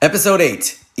Episode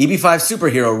 8, EB5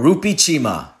 superhero Rupy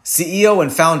Cheema, CEO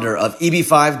and founder of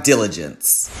EB5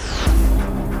 Diligence.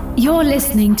 You're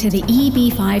listening to the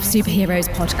EB5 Superheroes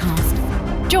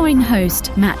podcast. Join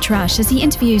host Matt Trush as he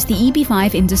interviews the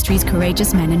EB5 industry's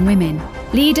courageous men and women,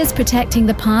 leaders protecting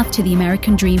the path to the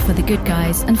American dream for the good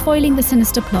guys and foiling the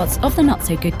sinister plots of the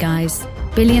not-so-good guys.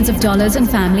 Billions of dollars and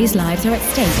families' lives are at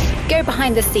stake. Go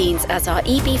behind the scenes as our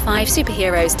EB5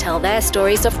 superheroes tell their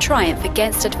stories of triumph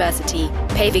against adversity,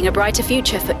 paving a brighter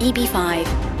future for EB5.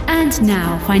 And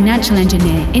now, financial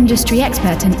engineer, industry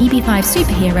expert and EB5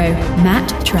 superhero, Matt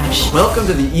Trush. Welcome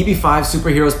to the EB5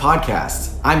 Superheroes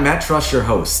podcast. I'm Matt Trush, your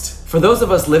host. For those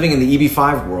of us living in the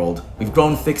EB5 world, we've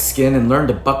grown thick skin and learned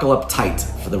to buckle up tight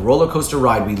for the roller coaster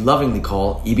ride we lovingly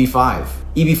call EB5.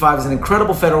 EB5 is an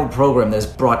incredible federal program that has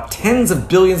brought tens of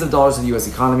billions of dollars to the U.S.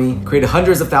 economy, created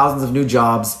hundreds of thousands of new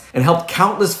jobs, and helped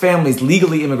countless families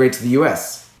legally immigrate to the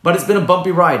U.S. But it's been a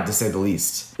bumpy ride, to say the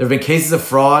least. There have been cases of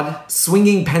fraud,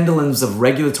 swinging pendulums of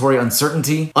regulatory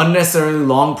uncertainty, unnecessarily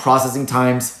long processing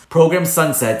times, program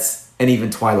sunsets, and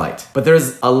even twilight. But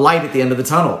there's a light at the end of the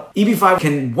tunnel. EB5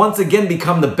 can once again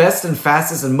become the best and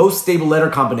fastest and most stable letter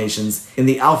combinations in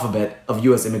the alphabet of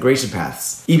U.S. immigration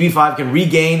paths. EB5 can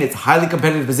regain its highly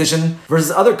competitive position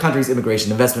versus other countries'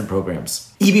 immigration investment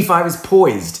programs. EB5 is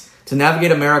poised to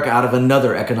navigate America out of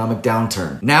another economic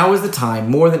downturn. Now is the time,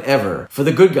 more than ever, for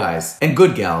the good guys and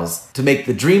good gals to make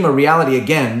the dream a reality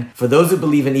again for those who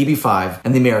believe in EB5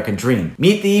 and the American dream.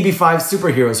 Meet the EB5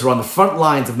 superheroes who are on the front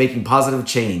lines of making positive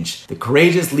change, the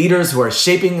courageous leaders who are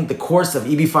shaping the course of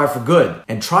EB5 for good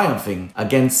and triumphing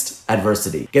against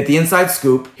adversity. Get the inside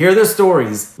scoop, hear their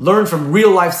stories, learn from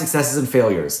real-life successes and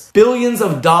failures. Billions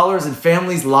of dollars and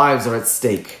families' lives are at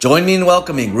stake. Join me in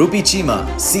welcoming Rupy Cheema,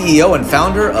 CEO and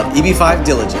founder of EB5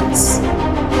 Diligence.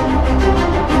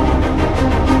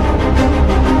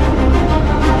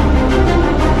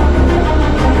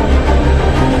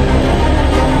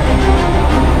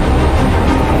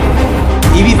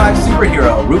 EB5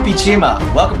 superhero, Rupy Cheema,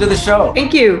 welcome to the show.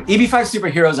 Thank you. EB5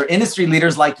 superheroes are industry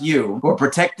leaders like you who are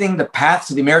protecting the path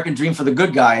to the American dream for the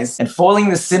good guys and foiling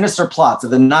the sinister plots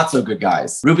of the not-so-good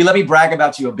guys. Rupy, let me brag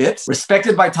about you a bit.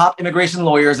 Respected by top immigration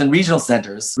lawyers and regional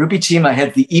centers, Rupy Cheema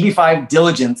heads the EB5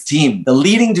 Diligence team, the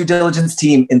leading due diligence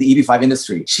team in the EB5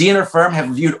 industry. She and her firm have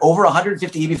reviewed over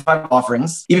 150 EB5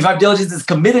 offerings. EB5 Diligence is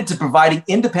committed to providing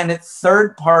independent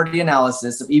third-party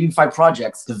analysis of EB5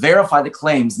 projects to verify the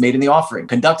claims made in the offering,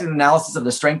 conduct an analysis of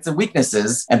the strengths and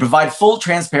weaknesses, and provide full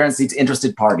transparency to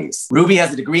interested parties. Rupy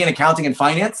has a degree in accounting and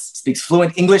finance, speaks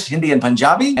fluent English, Hindi, and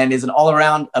Punjabi, and is an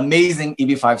all-around amazing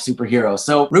EB5 superhero.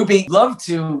 So, Rupy, love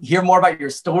to hear more about your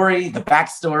story, the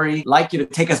backstory. Like you to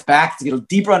take us back to get a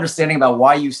deeper understanding about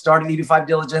why you started EB5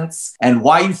 Diligence and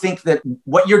why you think that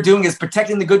what you're doing is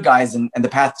protecting the good guys and the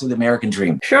path to the American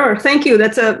dream. Sure. Thank you.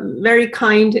 That's a very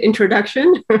kind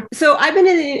introduction. So I've been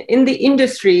in the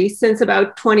industry since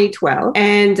about 2012,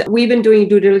 and we've been doing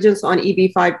due diligence on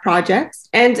EB5 projects.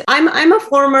 And I'm a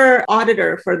former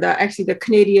auditor for the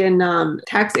Canadian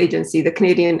tax agency, the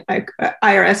Canadian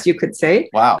IRS, you could say.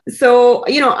 Wow. So,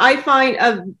 I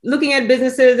find looking at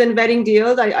businesses and vetting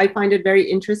deals, I find it very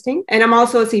interesting. And I'm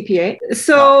also a CPA.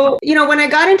 So, wow. When I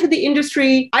got into the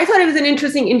industry, I thought it was an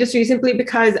interesting industry simply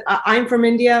because I'm from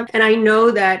India and I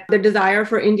know that the desire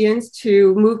for Indians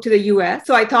to move to the US.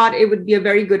 So I thought it would be a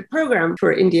very good program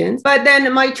for Indians. But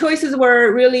then my choices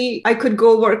were really, I could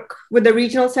go work with the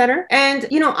regional center. And,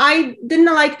 I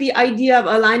didn't like the idea of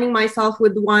aligning myself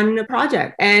with one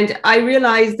project. And I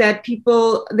realized that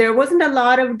there wasn't a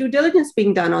lot of due diligence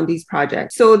being done on these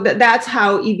projects. So that's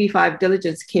how EB5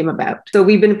 Diligence came about. So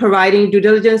we've been providing due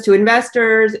diligence to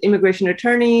investors, immigration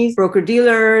attorneys,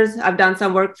 broker-dealers. I've done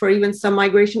some work for even some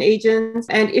migration agents,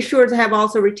 and issuers have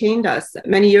also retained us.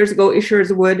 Many years ago,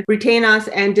 issuers would retain us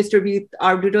and distribute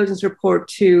our due diligence report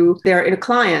to their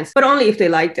clients, but only if they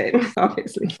liked it,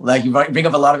 obviously. Like you bring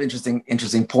up a lot of interesting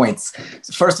points.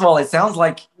 So first of all, it sounds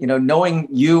like, knowing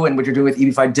you and what you're doing with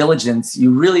EB5 Diligence,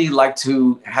 you really like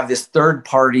to have this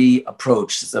third-party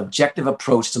approach, this objective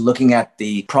approach to looking at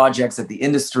the projects, at the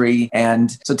industry.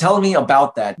 And so tell me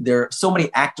about that. There are so many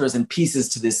actors and pieces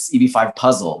to this EB5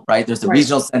 puzzle, right? There's the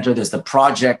regional center, there's the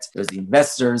project, there's the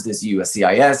investors, there's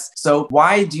USCIS. So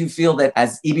why do you feel that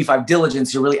as EB5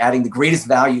 Diligence, you're really adding the greatest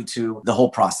value to the whole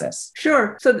process?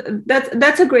 Sure. So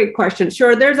that's a great question. question.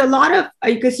 Sure, there's a lot of,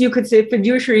 I guess you could say,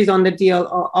 fiduciaries on the deal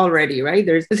already, right?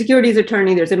 There's the securities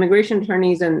attorney, there's immigration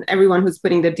attorneys, and everyone who's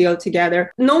putting the deal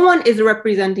together. No one is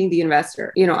representing the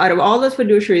investor. Out of all those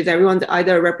fiduciaries, everyone's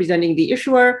either representing the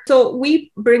issuer. So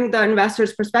we bring the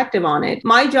investor's perspective on it.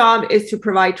 My job is to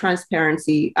provide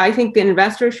transparency. I think the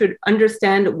investor should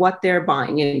understand what they're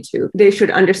buying into. They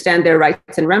should understand their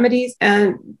rights and remedies,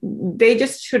 and they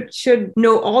just should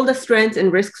know all the strengths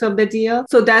and risks of the deal.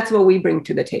 So that's what we bring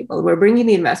to the table. We're bringing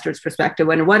the investor's perspective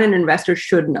and what an investor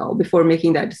should know before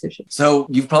making that decision. So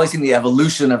you've probably seen the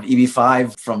evolution of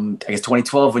EB5 from, I guess,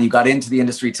 2012 when you got into the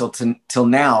industry till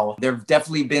now. There have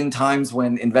definitely been times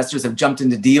when investors have jumped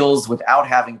into deals without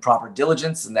having proper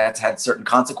diligence, and that's had certain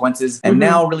consequences. And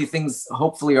now really things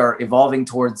hopefully are evolving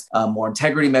towards more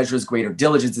integrity measures, greater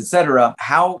diligence, et cetera.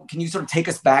 How can you sort of take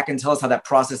us back and tell us how that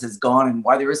process has gone and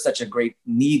why there is such a great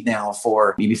need now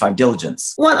for EB5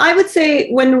 diligence? Well, I would say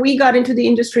when we got into the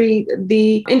industry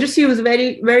was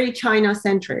very, very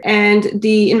China-centric, and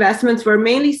the investments were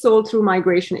mainly sold through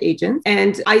migration agents.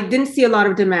 And I didn't see a lot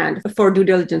of demand for due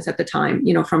diligence at the time,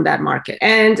 from that market.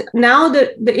 And now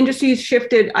the industry has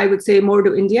shifted, I would say, more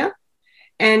to India.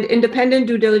 And independent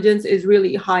due diligence is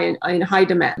really in high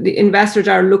demand. The investors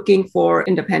are looking for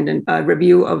independent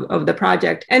review of the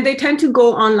project. And they tend to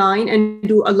go online and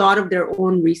do a lot of their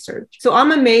own research. So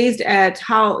I'm amazed at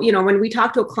how, when we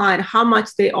talk to a client, how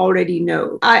much they already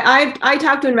know. I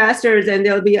talk to investors and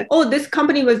they'll be, oh, this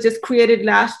company was just created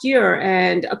last year.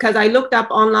 And because I looked up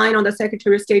online on the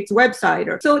Secretary of State's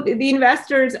website. So the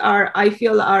investors I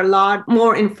feel are a lot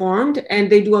more informed,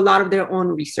 and they do a lot of their own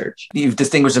research. You've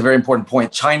distinguished a very important point.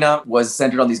 China was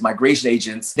centered on these migration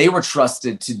agents. They were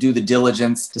trusted to do the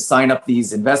diligence, to sign up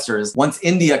these investors. Once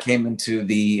India came into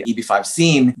the EB5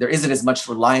 scene, there isn't as much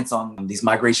reliance on these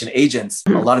migration agents.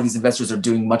 A lot of these investors are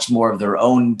doing much more of their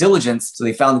own diligence. So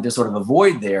they found that there's sort of a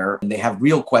void there, and they have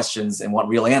real questions and want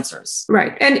real answers.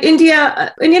 Right. And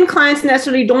Indian clients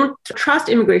necessarily don't trust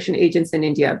immigration agents in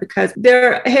India because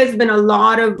there has been a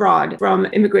lot of fraud from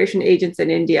immigration agents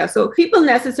in India. So people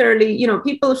necessarily,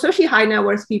 people, especially high net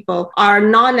worth people, are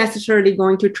not necessarily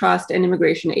going to trust an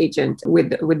immigration agent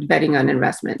with betting on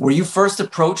investment. Were you first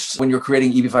approached when you're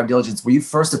creating EB5 diligence? Were you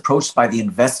first approached by the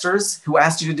investors who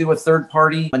asked you to do a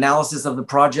third-party analysis of the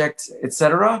project, et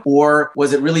cetera? Or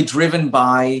was it really driven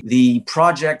by the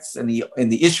projects and the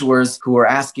issuers who are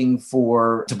asking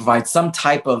to provide some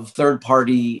type of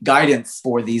third-party guidance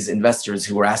for these investors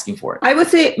who were asking for it? I would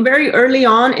say very early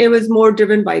on, it was more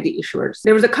driven by the issuers.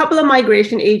 There was a couple of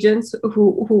migration agents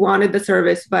who wanted the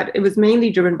service, but it was mainly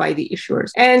driven by the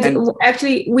issuers. And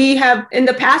actually, we have, in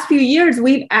the past few years,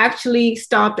 we've actually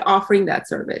stopped offering that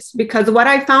service because what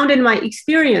I found in my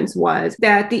experience was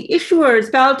that the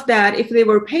issuers felt that if they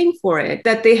were paying for it,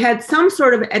 that they had some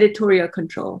sort of editorial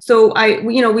control. So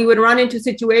we would run into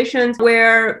situations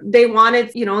where they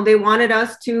wanted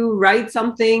us to write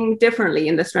something differently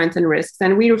in the strengths and risks,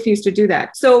 and we refused to do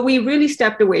that. So we really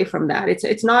stepped away from that.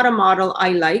 It's not a model I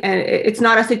like, and it's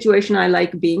not a situation I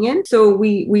like being in. So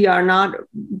we are not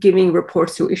giving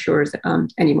reports to issuers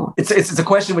anymore. It's a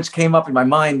question which came up in my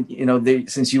mind.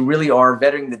 Since you really are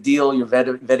vetting the deal, you're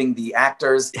vetting the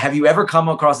actors. Have you ever come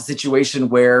across a situation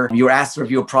where you were asked to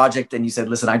review a project and you said,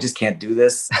 "Listen, I just can't do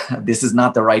this. This is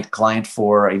not the right client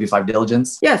for EB5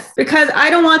 diligence"? Yes, because I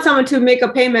don't want someone to make a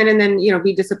payment and then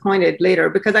be disappointed later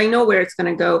because I know where it's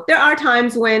going to go. There are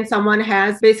times when someone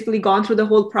has basically gone through the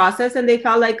whole process and they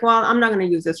felt like, well, I'm not going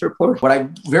to use this report. What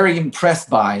I'm very impressed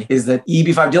by is that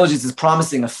EB5 diligence is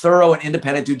promising a thorough and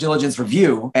independent due diligence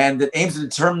review, and that aims to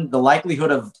determine the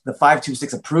likelihood of the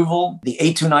 526 approval, the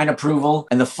 829 approval,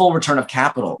 and the full return of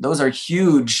capital. Those are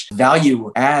huge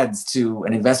value adds to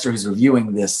an investor who's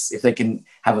reviewing this. If they can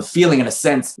have a feeling and a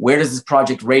sense, where does this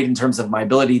project rate in terms of my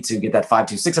ability to get that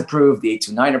 526 approved, the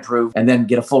 829 approved, and then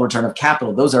get a full return of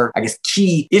capital? Those are, I guess,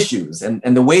 key issues. And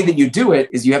the way that you do it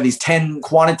is you have these 10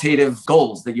 quantitative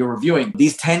goals that you're reviewing.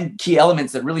 These 10 key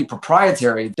elements that really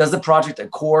proprietary. Does the project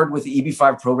accord with the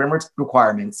EB5 program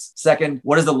requirements? Second,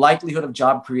 what is the likelihood of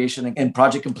job creation and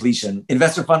project completion?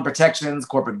 Investor fund protections,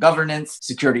 corporate governance,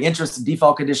 security interests and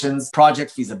default conditions,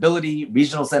 project feasibility,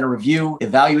 regional center review,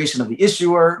 evaluation of the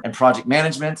issuer and project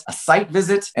management, a site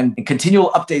visit, and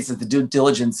continual updates that the due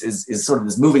diligence is sort of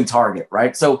this moving target,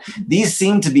 right? So these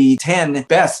seem to be 10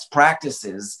 best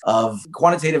practices of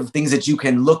quantitative things that you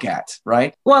can look at,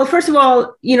 right? Well, first of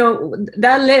all,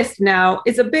 that list now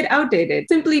is a bit outdated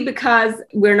simply because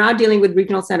we're not dealing with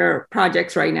regional center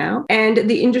projects right now. And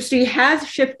the industry has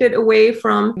shifted away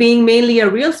from being mainly a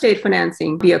real estate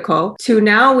financing vehicle to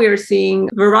now we're seeing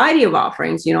a variety of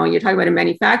offerings. You're talking about a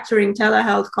manufacturing,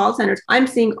 telehealth, call centers. I'm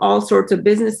seeing all sorts of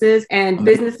businesses and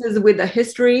businesses with a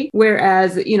history,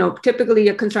 whereas, typically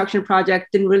a construction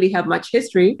project didn't really have much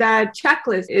history. That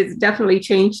checklist is definitely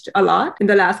changed a lot in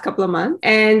the last couple of months.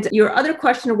 And your other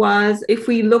question was if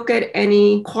we look at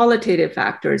any qualitative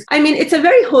factors. I mean, it's a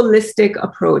very holistic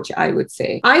approach, I would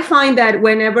say. I find that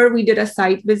whenever we did a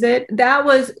site visit, that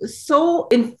was so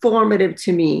informative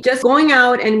to me. Just going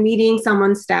out and meeting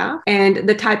someone's staff and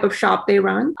the type of shop they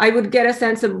run, I would get a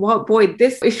sense of, well, boy,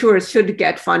 this issuer should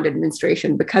get fund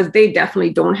administration because they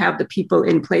definitely don't have the people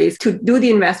in place to do the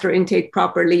investor intake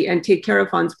properly and take care of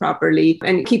funds properly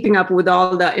and keeping up with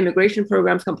all the immigration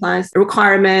programs, compliance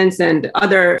requirements, and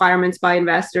other requirements by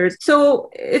investors. So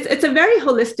it's a very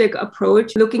holistic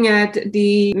approach, looking at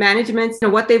the management,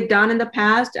 what they've done in the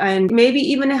past, and maybe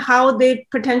even how they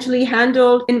potentially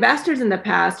handled investors in the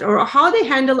past, or how they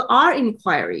handle our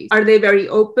inquiries. Are they very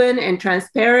open and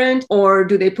transparent, or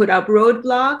do they put up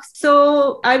roadblocks?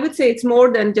 So I would say it's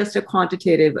more than just a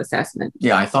quantitative assessment.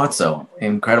 Yeah, I thought so.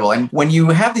 Incredible. And when you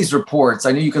have these reports,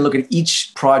 I know you can look at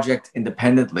each project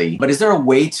independently, but is there a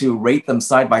way to rate them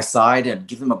side by side and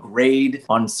give them a grade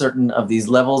on certain of these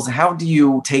levels? How do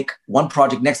you take one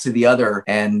project next to the other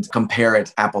and compare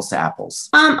it apples to apples?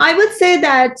 I would say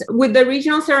that with the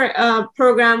regional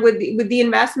program, with the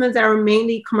investments that are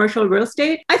mainly commercial real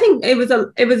estate, I think it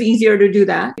was easier to do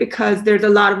that because there's a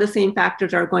lot of the same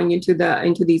factors are going into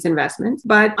these investments.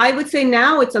 But I would say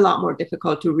now it's a lot more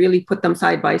difficult to really put them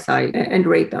side by side and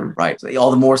rate them. Right. So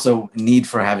all the more so need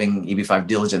for having EB5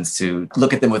 diligence to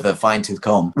look at them with a fine-tooth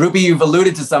comb. Rupy, you've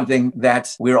alluded to something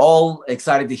that we're all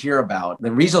excited to hear about.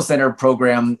 The regional center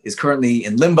program is currently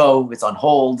in limbo. It's on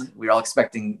hold. We're all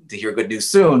expecting to hear good news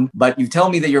soon. But you tell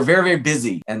me that you're very, very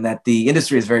busy and that the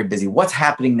industry is very busy. What's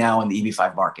happening now in the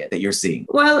EB5 market that you're seeing?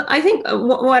 Well, I think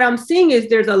what I'm seeing is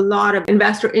there's a lot of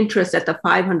investor interest at the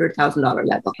 $500,000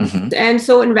 level. Mm-hmm. And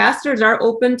so investors are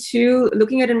open to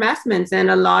looking at investments, and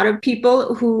a lot of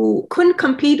people who couldn't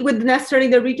compete with necessarily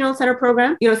the regional center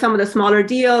program, some of the smaller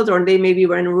deals, or they maybe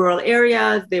were in rural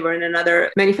areas, they were in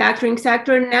another manufacturing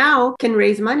sector, now can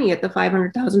raise money at the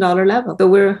 $500,000 level. So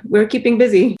we're keeping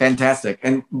busy. Fantastic.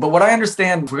 But what I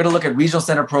understand, we're going to look at regional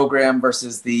center program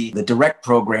versus the direct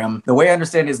program. The way I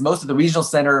understand is most of the regional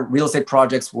center real estate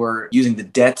projects were using the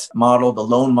debt model, the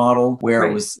loan model, where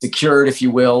It was secured, if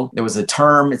you will. There was a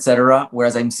term, et cetera.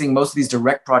 Whereas I'm seeing most of these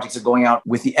direct projects are going out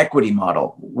with the equity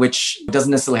model, which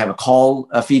doesn't necessarily have a call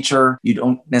feature. You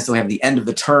don't necessarily have the end of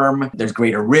the term. There's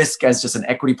greater risk as just an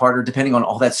equity partner, depending on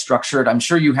all that's structured. I'm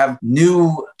sure you have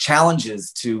new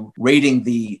challenges to rating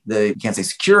the you can't say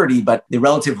security, but the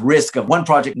relative risk of one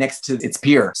project next to its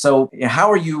peer. So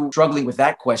how are you struggling with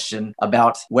that question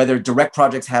about whether direct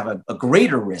projects have a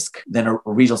greater risk than a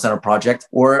regional center project,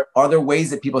 or are there ways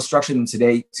that people structure them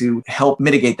today to help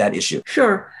mitigate that issue?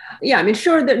 Sure. Yeah, I mean,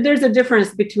 sure, there's a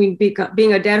difference between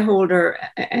being a debt holder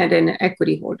and an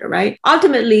equity holder, right?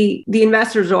 Ultimately, the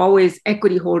investors are always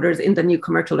equity holders in the new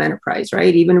commercial enterprise,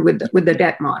 right? Even with the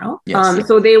debt model. Yes.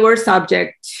 So they were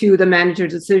subject to the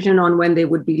manager's decision on when they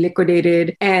would be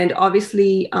liquidated, and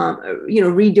obviously,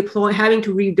 having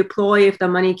to redeploy if the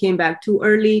money came back too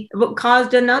early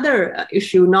caused another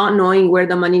issue, not knowing where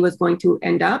the money was going to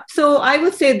end up. So I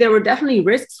would say there were definitely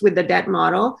risks with the debt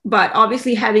model, but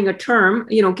obviously having a term,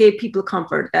 gave people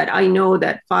comfort that I know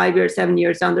that 5 years, 7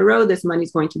 years down the road, this money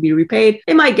is going to be repaid.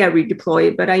 It might get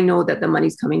redeployed, but I know that the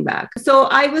money's coming back. So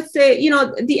I would say,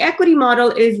 the equity model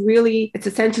is it's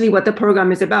essentially what the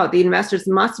program is about. The investors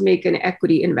must make an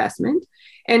equity investment.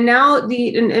 And now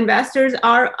the investors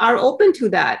are open to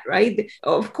that, right?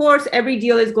 Of course, every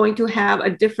deal is going to have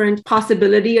a different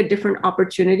possibility, a different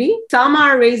opportunity. Some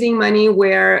are raising money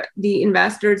where the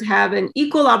investors have an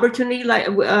equal opportunity, like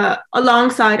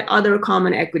alongside other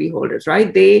common equity holders,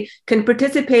 right? They can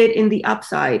participate in the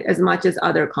upside as much as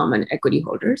other common equity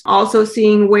holders. Also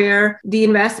seeing where the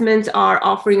investments are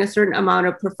offering a certain amount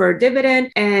of preferred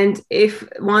dividend. And if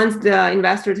once the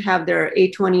investors have their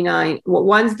 829,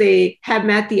 once they have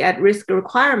met the at-risk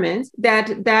requirements,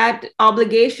 that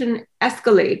obligation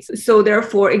escalates. So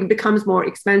therefore, it becomes more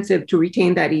expensive to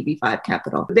retain that EB5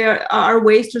 capital. There are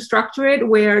ways to structure it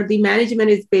where the management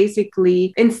is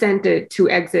basically incented to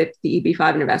exit the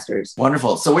EB5 investors.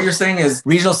 Wonderful. So what you're saying is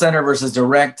regional center versus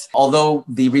direct, although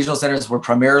the regional centers were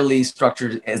primarily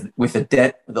structured with the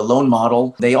debt, the loan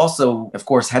model, they also, of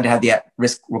course, had to have the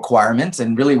at-risk requirements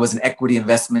and really was an equity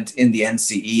investment in the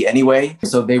NCE anyway.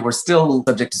 So they were still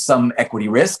subject to some equity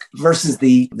equity risk versus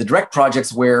the direct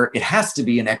projects where it has to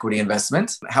be an equity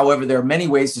investment. However, there are many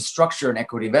ways to structure an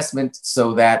equity investment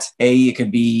so that it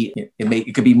could be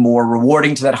more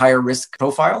rewarding to that higher risk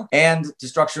profile, and to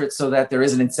structure it so that there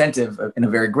is an incentive, and a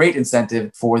very great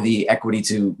incentive, for the equity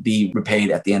to be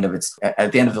repaid at the end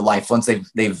of the life, once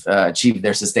they've achieved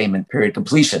their sustainment period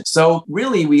completion. So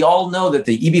really, we all know that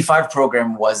the EB5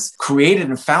 program was created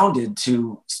and founded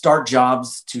to start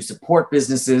jobs, to support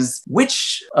businesses.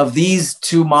 Which of these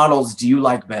two models do you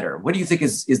like better? What do you think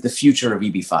is the future of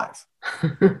EB5?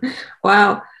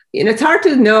 Wow. It's hard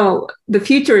to know the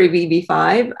future of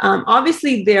EB5.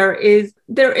 Obviously, there is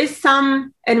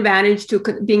some advantage to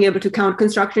being able to count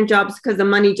construction jobs because the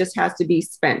money just has to be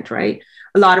spent, right?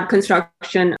 A lot of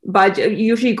construction budget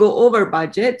usually go over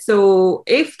budget. So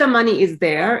if the money is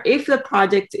there, if the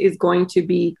project is going to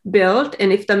be built,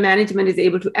 and if the management is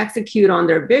able to execute on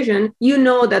their vision, you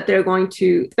know that they're going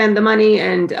to spend the money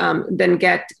and then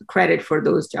get credit for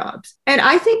those jobs. And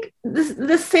I think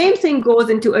the same thing goes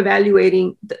into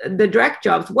evaluating the direct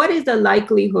jobs. What is the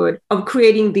likelihood of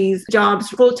creating these jobs,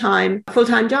 full-time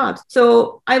jobs?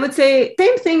 So I would say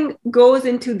same thing goes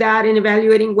into that in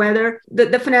evaluating whether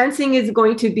the financing is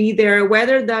going to be there,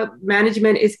 whether the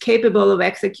management is capable of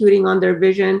executing on their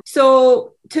vision.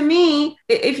 So to me,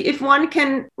 if one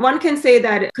can say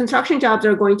that construction jobs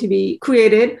are going to be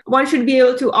created, one should be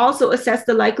able to also assess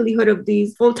the likelihood of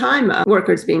these full-time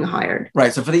workers being hired.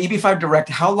 Right. So for the EB5 Direct,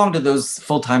 how long do those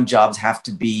full-time jobs have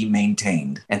to be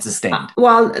maintained and sustained?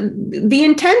 Well, the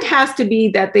intent has to be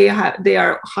that they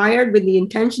are hired with the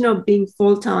intention of being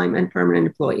full-time and permanent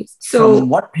employees. So from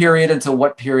what period until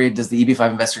what period does the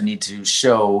EB5 investor need to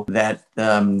show that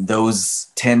those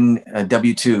 10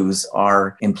 W-2s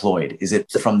are employed? Is it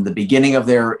from the beginning of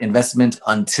their investment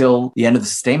until the end of the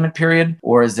sustainment period,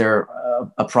 or is there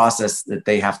a process that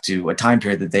they have to, a time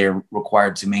period that they are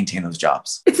required to maintain those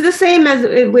jobs? It's the same as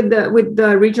with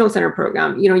the regional center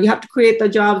program. You have to create the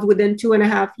jobs within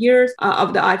 2.5 years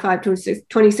of the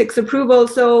I-526 approval.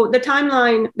 So the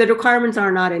timeline, the requirements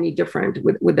are not any different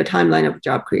with the timeline of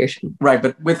job creation. Right,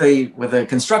 but with a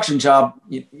construction job,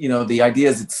 the idea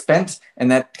is it's spent,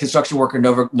 and that construction worker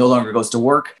no longer goes to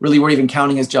work. Really, we're even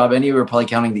counting his job anyway. We're probably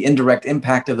counting the indirect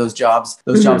impact of those jobs.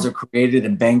 Those jobs are created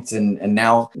and banked, and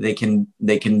now they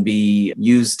can be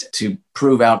used to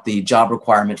prove out the job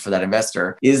requirement for that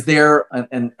investor. Is there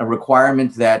a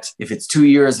requirement that if it's 2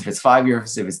 years, if it's 5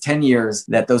 years, if it's 10 years,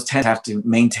 that those 10 have to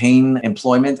maintain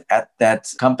employment at that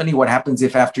company? What happens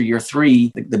if after year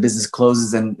 3, the business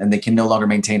closes and they can no longer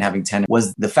maintain having 10?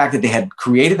 Was the fact that they had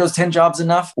created those 10 jobs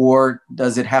enough, or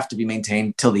does it have to be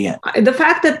maintained till the end? The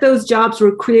fact that those jobs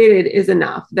were created is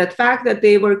enough. The fact that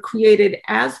they were created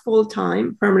as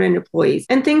full-time permanent employees,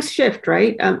 and things shift,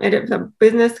 right? And if a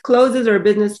business closes or a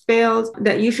business fails,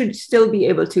 that you should still be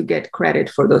able to get credit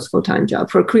for those full-time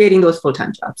jobs, for creating those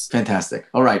full-time jobs. Fantastic.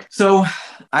 All right. So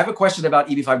I have a question about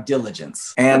EB5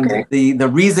 Diligence and the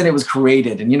reason it was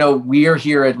created. And, we are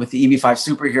here with the EB5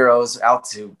 superheroes out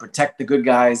to protect the good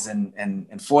guys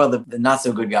and foil the not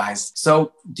so good guys.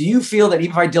 So do you feel that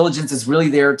EB5 Diligence is really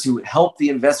there to help the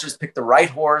investors pick the right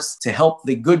horse, to help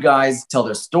the good guys tell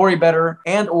their story better?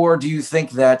 And or do you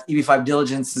think that EB5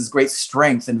 Diligence's great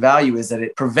strength and value is that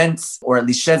it prevents, or at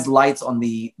least sheds light on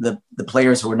the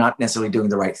players who are not necessarily doing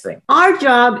the right thing? Our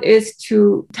job is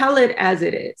to tell it as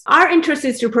it is. Our interest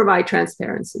is to provide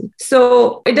transparency.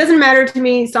 So it doesn't matter to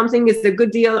me something is a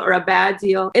good deal or a bad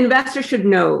deal. Investors should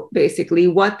know basically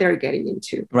what they're getting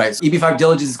into. Right. So EB5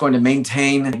 Diligence is going to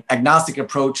maintain an agnostic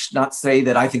approach, not say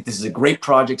that I think this is a great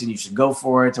project and you should go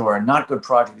for it, or a not good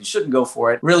project, you shouldn't go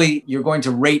for it. Really, you're going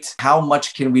to rate how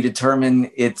much can we determine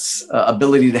its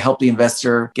ability to help the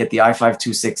investor get the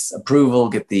I-526 approval,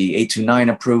 get the 829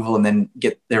 approval, and then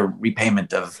get their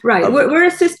repayment of. Right. We're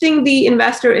assisting the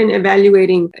investor in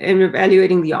evaluating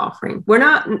the offering. We're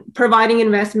not providing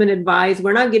investment advice.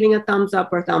 We're not giving a thumbs up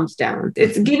or thumbs down.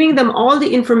 It's giving them all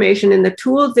the information and the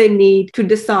tools they need to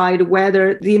decide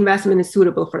whether the investment is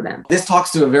suitable for them. This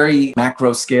talks to a very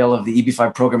macro scale of the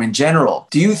EB5 program in general.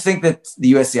 Do you think that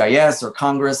the USCIS or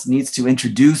Congress needs to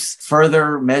introduce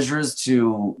further measures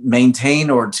to maintain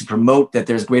or to promote that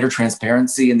there's greater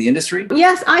transparency in the industry?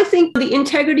 Yes, I think the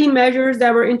integrity measures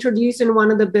that were introduced in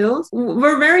one of the bills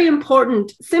were very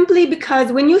important, simply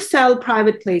because when you sell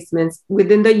private placements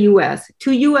within the US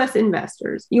to US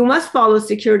investors, you must follow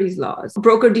securities laws.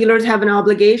 Broker-dealers have an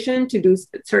obligation to do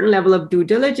a certain level of due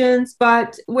diligence,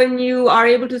 but when you are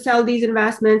able to sell these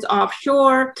investments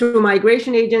offshore through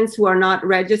migration agents who are not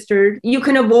registered, you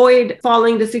can avoid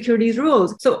following the securities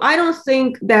rules. So I don't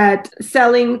think that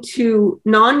selling to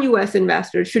non-US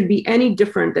investors should be any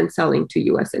different than selling to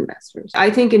US investors. I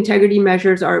think integrity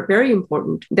measures are very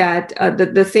important, that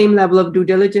the same level of due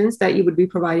diligence that you would be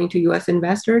providing to U.S.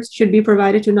 investors should be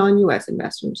provided to non-U.S.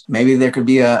 investors. Maybe there could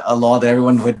be a law that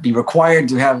everyone would be required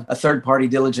to have a third-party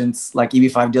diligence like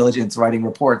EB5 Diligence writing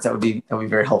reports. That would be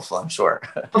very helpful, I'm sure.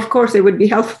 Of course, it would be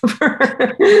helpful.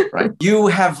 Right. You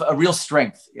have a real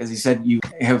strength. As you said, you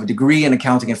have a degree in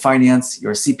accounting and finance.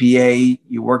 You're a CPA.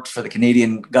 You worked for the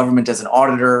Canadian government as an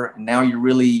auditor. And now you're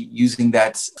really using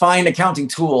that fine accounting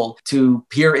tool to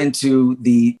peer into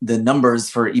the numbers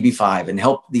for EB5 and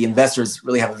help the investors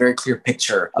really have a very clear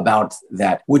picture about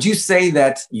that. Would you say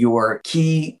that your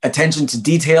key attention to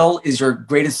detail is your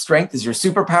greatest strength, is your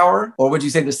superpower? Or would you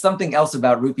say there's something else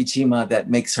about Rupy Cheema that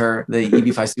makes her the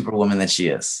EB5 superwoman that she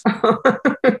is?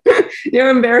 You're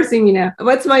embarrassing me now.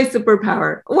 What's my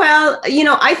superpower? Well,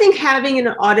 I think having an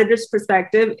auditor's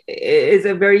perspective is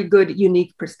a very good,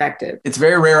 unique perspective. It's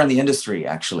very rare in the industry,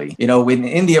 actually. In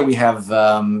India, we have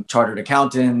chartered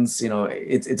accountants.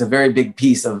 It's a very big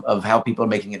piece of how people are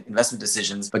making investment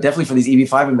decisions. But definitely for these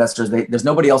EB5 investors, there's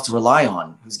nobody else to rely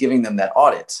on who's giving them that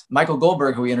audit. Michael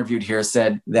Goldberg, who we interviewed here,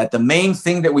 said that the main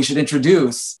thing that we should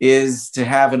introduce is to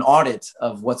have an audit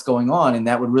of what's going on. And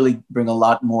that would really bring a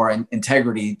lot more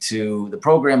integrity to the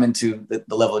program and to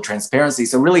the level of transparency.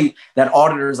 So really that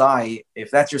auditor's eye,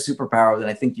 if that's your superpower, then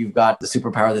I think you've got the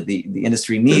superpower that the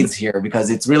industry needs here, because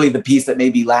it's really the piece that may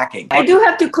be lacking. I do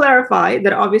have to clarify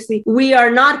that obviously we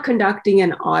are not conducting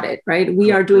an audit, right?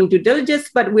 We are doing due diligence,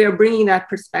 but we are bringing that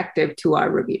perspective to our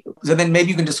review. So then maybe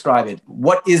you can describe it.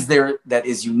 What is there that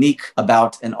is unique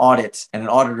about an audit and an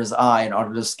auditor's eye, an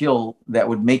auditor's skill that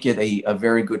would make it a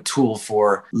very good tool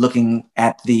for looking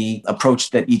at the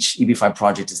approach that each EB5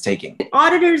 project is taking?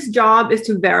 Auditor's job is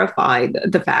to verify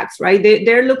the facts, right?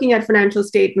 They're looking at financial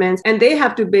statements and they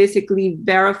have to basically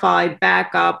verify,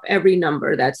 back up every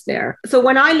number that's there. So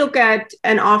when I look at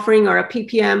an offering or a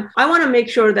PPM, I want to make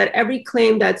sure that every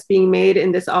claim that's being made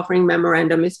in this offering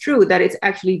memorandum is true, that it's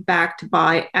actually backed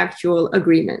by actual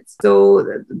agreements.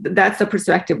 So that's the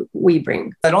perspective we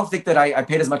bring. I don't think that I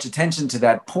paid as much attention to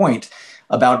that point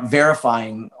about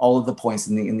verifying all of the points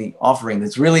in the offering.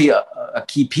 That's really a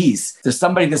key piece. There's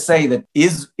somebody to say that,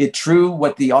 is it true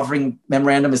what the offering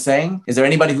memorandum is saying? Is there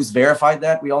anybody who's verified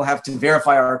that? We all have to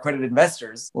verify our accredited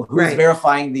investors. Well, who's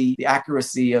verifying the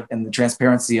accuracy and the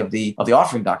transparency of the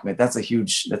offering document? That's a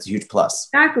huge plus.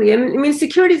 Exactly. I mean,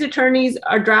 securities attorneys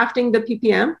are drafting the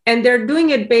PPM and they're doing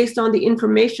it based on the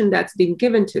information that's being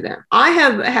given to them. I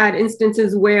have had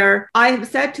instances where I have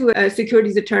said to a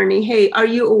securities attorney, hey, are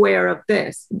you aware of this?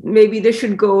 Maybe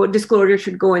disclosure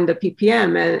should go in the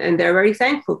PPM, and they're very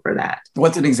thankful for that.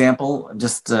 What's an example?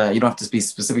 Just you don't have to be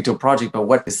specific to a project, but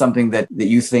what is something that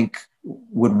you think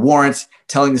would warrant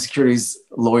telling the securities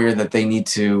lawyer that they need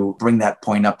to bring that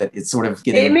point up, that it's sort of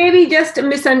getting... It may be just a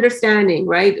misunderstanding,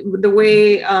 right? The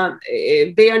way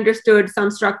they understood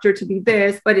some structure to be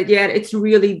this, but yet it's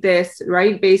really this,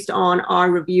 right? Based on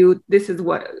our review, this is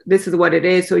what it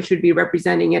is. So it should be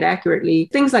representing it accurately.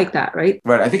 Things like that, right?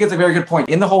 Right. I think it's a very good point.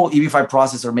 In the whole EB5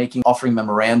 process or making offering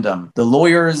memorandum, the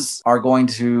lawyers are going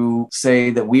to say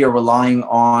that we are relying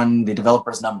on the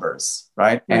developer's numbers,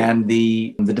 right? And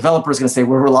the developer is going to say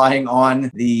we're relying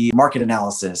on the market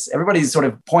analysis. Everybody's sort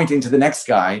of pointing to the next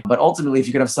guy, but ultimately, if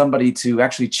you could have somebody to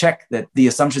actually check that the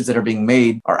assumptions that are being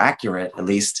made are accurate, at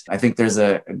least, I think there's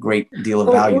a great deal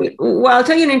of value. Well, I'll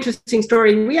tell you an interesting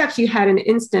story. We actually had an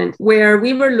instance where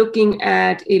we were looking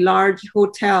at a large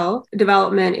hotel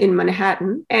development in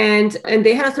Manhattan, and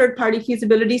they had a third-party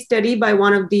feasibility study by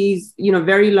one of these,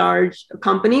 very large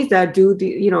companies that do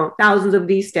thousands of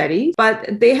these studies, but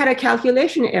they had a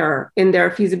calculation error in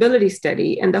their feasibility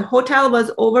study, and the hotel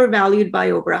was overvalued by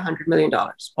over $100 million.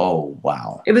 Oh,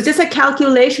 wow. It was just a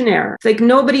calculation error. It's like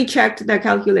nobody checked that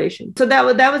calculation. So that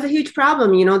was a huge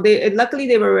problem. Luckily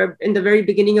they were in the very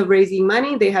beginning of raising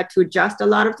money. They had to adjust a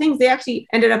lot of things. They actually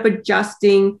ended up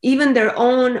adjusting even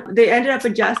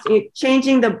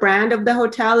changing the brand of the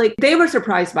hotel. Like, they were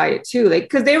surprised by it too,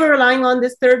 because they were relying on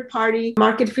this third-party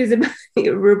market feasibility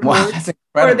report. Wow, that's incredible.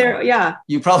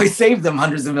 You probably saved them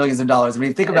hundreds of millions of dollars. I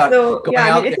mean, think about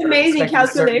it's amazing.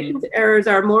 Calculations errors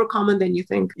are more common than you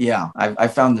think. Yeah, I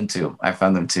found them too.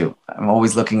 I'm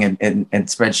always looking at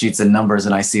spreadsheets and numbers,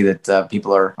 and I see that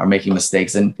people are making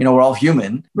mistakes. And, we're all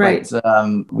human, right?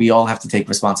 But we all have to take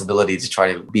responsibility to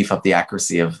try to beef up the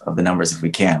accuracy of the numbers if we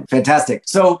can. Fantastic.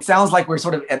 So it sounds like we're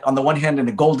sort of on the one hand in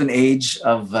the golden age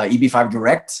of EB5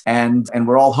 Direct, and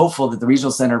we're all hopeful that the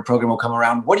regional center program will come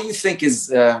around. What do you think is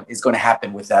going to happen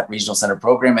with that regional center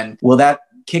program, and will that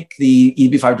kick the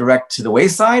EB5 Direct to the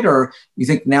wayside, or you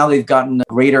think now they've gotten a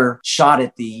greater shot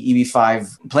at the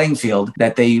EB5 playing field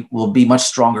that they will be much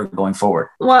stronger going forward?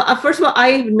 Well, first of all, I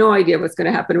have no idea what's going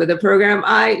to happen with the program.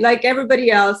 Like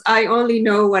everybody else, I only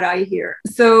know what I hear.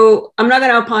 So I'm not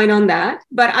going to opine on that.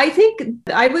 But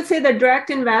I would say that direct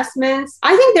investments,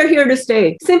 I think they're here to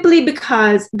stay simply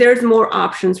because there's more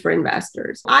options for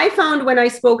investors. I found when I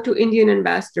spoke to Indian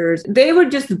investors, they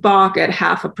would just balk at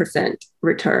 0.5%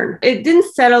 return. It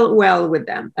didn't settle well with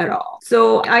them at all.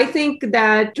 So I think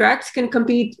that directs can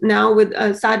compete now with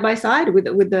side by side with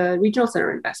the regional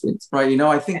center investments. Right.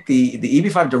 I think the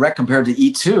EB5 Direct compared to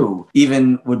E2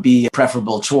 even would be a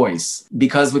preferable choice,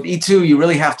 because with E2, you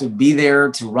really have to be there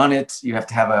to run it. You have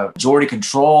to have a majority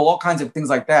control, all kinds of things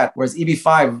like that. Whereas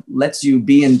EB5 lets you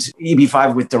be into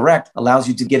EB5 with Direct, allows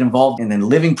you to get involved in a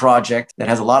living project that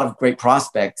has a lot of great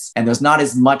prospects. And there's not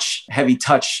as much heavy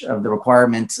touch of the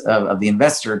requirement of the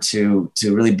investor to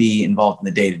really be involved in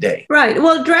the day-to-day. Right.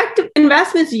 Well, direct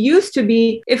investments used to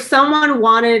be if someone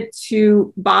wanted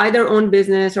to buy their own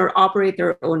business or operate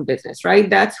their own business, right?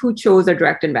 That's who chose a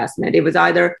direct investment. It was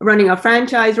either running a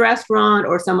franchise restaurant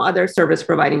or some other service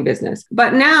providing business.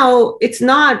 But now it's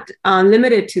not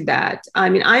limited to that. I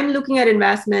mean, I'm looking at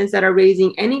investments that are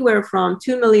raising anywhere from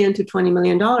 $2 million to $20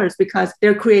 million because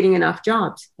they're creating enough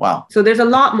jobs. Wow. So there's a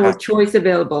lot more choice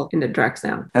available in the directs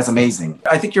now. That's amazing.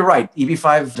 I think you're right.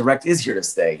 EB5 Direct is here to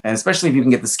stay. And especially if you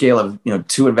can get the scale of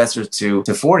 2 investors to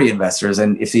 40 investors.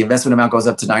 And if the investment amount goes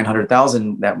up to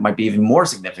 900,000, that might be even more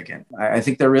significant. I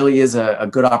think there really is a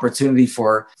good opportunity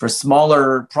for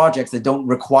smaller projects that don't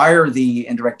require the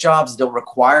indirect jobs, don't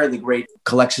require the great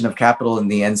collection of capital in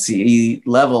the NCE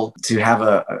level to have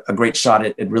a great shot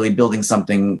at really building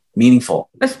something meaningful.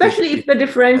 Especially if the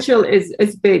differential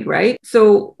is big, right?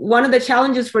 So one of the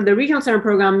challenges for the regional center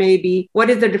program may be,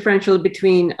 what is the differential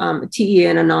between TEA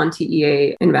and a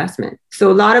non-TEA investment? So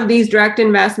a lot of these direct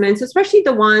investments, especially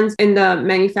the ones in the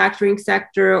manufacturing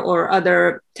sector or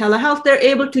other telehealth, they're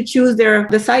able to choose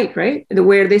the site, right?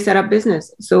 Where they set up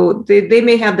business. So they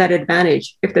may have that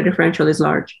advantage if the differential is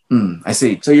large. I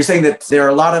see. So you're saying that there are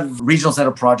a lot of regional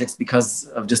center projects because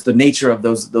of just the nature of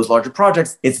those larger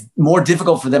projects. It's more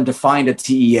difficult for them to find a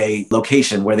TEA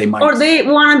location where they might. Or they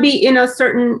want to be in a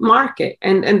certain market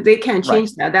and they can't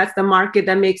change that. That's the market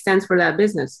that makes sense for that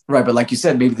business. Right. But like you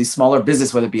said, maybe the smaller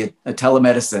business, whether it be a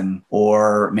telemedicine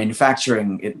or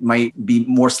manufacturing, it might be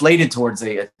more slated towards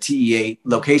a TEA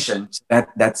location.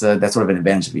 That's sort of an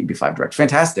advantage of EB5 Direct.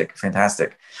 Fantastic.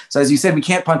 So as you said, we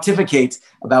can't pontificate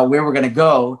about where we're going to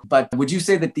go, but would you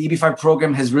say that the EB5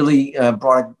 program has really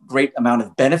brought a great amount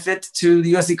of benefit to the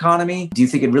U.S. economy? Do you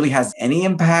think it really has any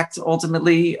impact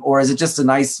ultimately, or is it just a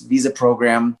nice visa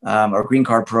program or green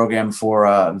card program for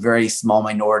a very small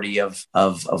minority of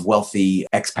wealthy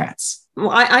expats? Well,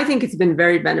 I think it's been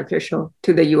very beneficial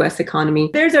to the U.S. economy.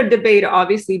 There's a debate,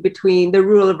 obviously, between the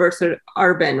rural versus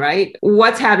urban, right?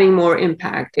 What's having more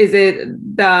impact? Is it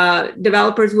the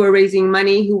developers who are raising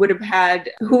money who would have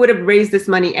raised this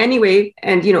money anyway?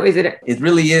 And, is it? It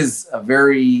really is a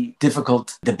very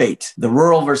difficult debate. The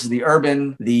rural versus the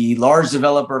urban, the large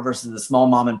developer versus the small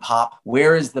mom and pop.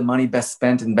 Where is the money best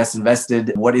spent and best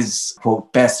invested? What is,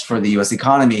 quote, best for the U.S.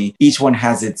 economy? Each one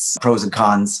has its pros and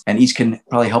cons, and each can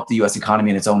probably help the U.S. economy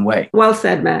in its own way. Well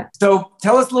said, Matt. So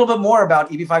tell us a little bit more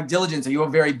about EB5 Diligence. Are you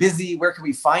very busy? Where can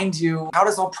we find you? How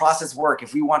does the whole process work?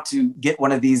 If we want to get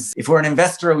one of these, if we're an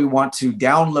investor, we want to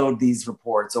download these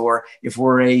reports, or if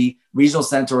we're a regional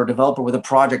center or developer with a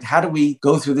project, how do we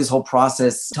go through this whole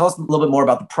process? Tell us a little bit more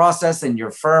about the process and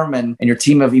your firm and your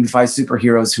team of EB5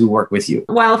 superheroes who work with you.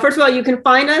 Well, first of all, you can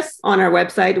find us on our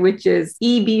website, which is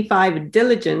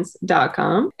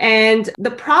eb5diligence.com. And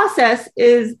the process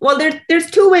is, well,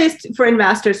 there's 2 ways for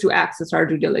investors to access our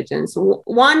due diligence.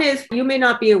 One is, you may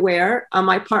not be aware,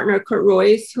 my partner, Kurt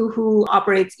Royce, who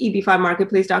operates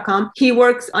eb5marketplace.com, he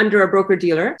works under a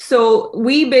broker-dealer. So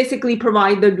we basically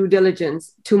provide the due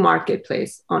diligence to marketplace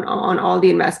on all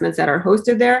the investments that are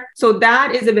hosted there. So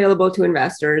that is available to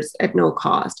investors at no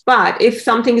cost. But if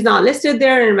something is not listed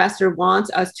there and an investor wants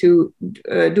us to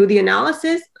do the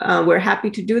analysis, we're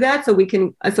happy to do that. So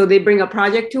they bring a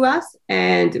project to us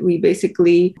and we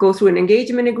basically go through an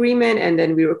engagement agreement, and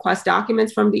then we request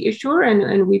documents from the issuer issuer,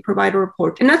 and we provide a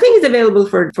report. And nothing is available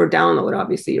for download,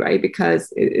 obviously, right?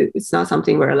 Because it's not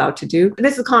something we're allowed to do.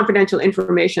 This is confidential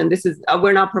information. This is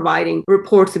we're not providing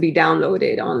reports to be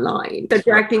downloaded online. The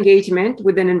direct engagement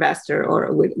with an investor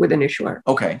or with an issuer.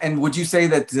 Okay. And would you say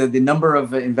that the number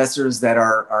of investors that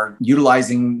are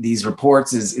utilizing these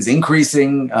reports is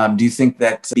increasing? Do you think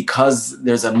that because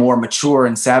there's a more mature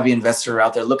and savvy investor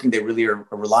out there looking, they really are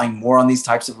relying more on these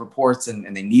types of reports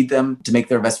and they need them to make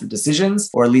their investment decisions,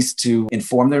 or at least to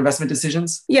inform their investment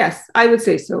decisions? Yes, I would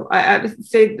say so. I would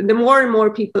say the more and more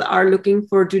people are looking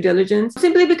for due diligence,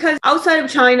 simply because outside of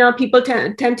China, people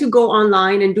tend to go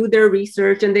online and do their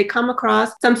research, and they come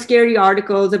across some scary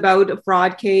articles about a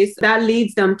fraud case that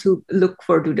leads them to look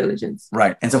for due diligence.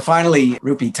 Right. And so finally,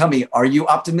 Rupy, tell me, are you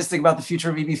optimistic about the future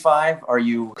of EB5? Are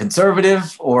you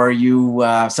conservative, or are you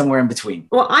somewhere in between?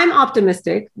 Well, I'm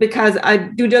optimistic because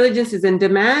due diligence is in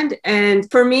demand. And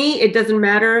for me, it doesn't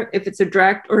matter if it's a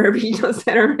direct or a regional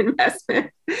center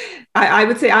investment. I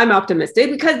would say I'm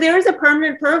optimistic because there is a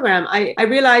permanent program. I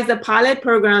realize the pilot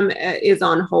program is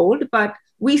on hold, but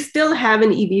we still have an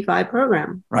EB5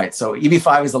 program. Right. So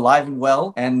EB5 is alive and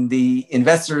well, and the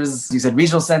investors, you said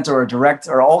regional center or direct,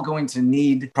 are all going to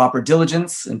need proper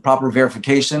diligence and proper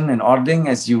verification and auditing,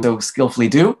 as you so skillfully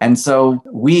do. And so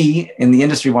we in the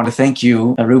industry want to thank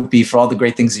you, Rupy, for all the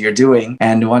great things that you're doing,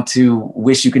 and want to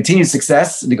wish you continued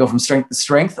success to go from strength to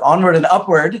strength, onward and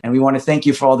upward. And we want to thank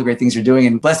you for all the great things you're doing,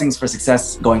 and blessings for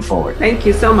success going forward. Thank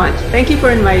you so much. Thank you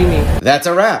for inviting me. That's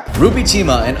a wrap. Rupy,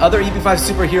 Cheema, and other EB5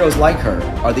 superheroes like her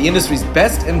are the industry's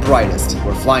best and brightest.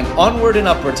 We're flying onward and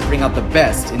upward to bring out the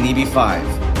best in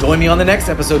EB5. Join me on the next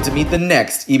episode to meet the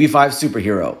next EB5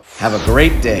 superhero. Have a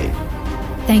great day.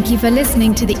 Thank you for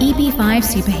listening to the EB5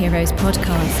 Superheroes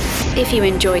podcast. If you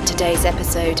enjoyed today's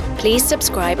episode, please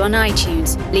subscribe on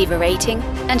iTunes, leave a rating,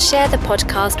 and share the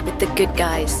podcast with the good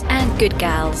guys and good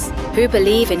gals who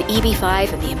believe in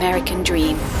EB5 and the American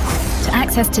dream. To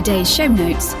access today's show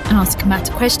notes, ask Matt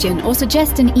a question, or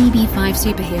suggest an EB5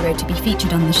 superhero to be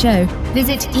featured on the show,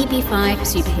 visit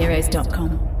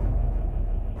eb5superheroes.com.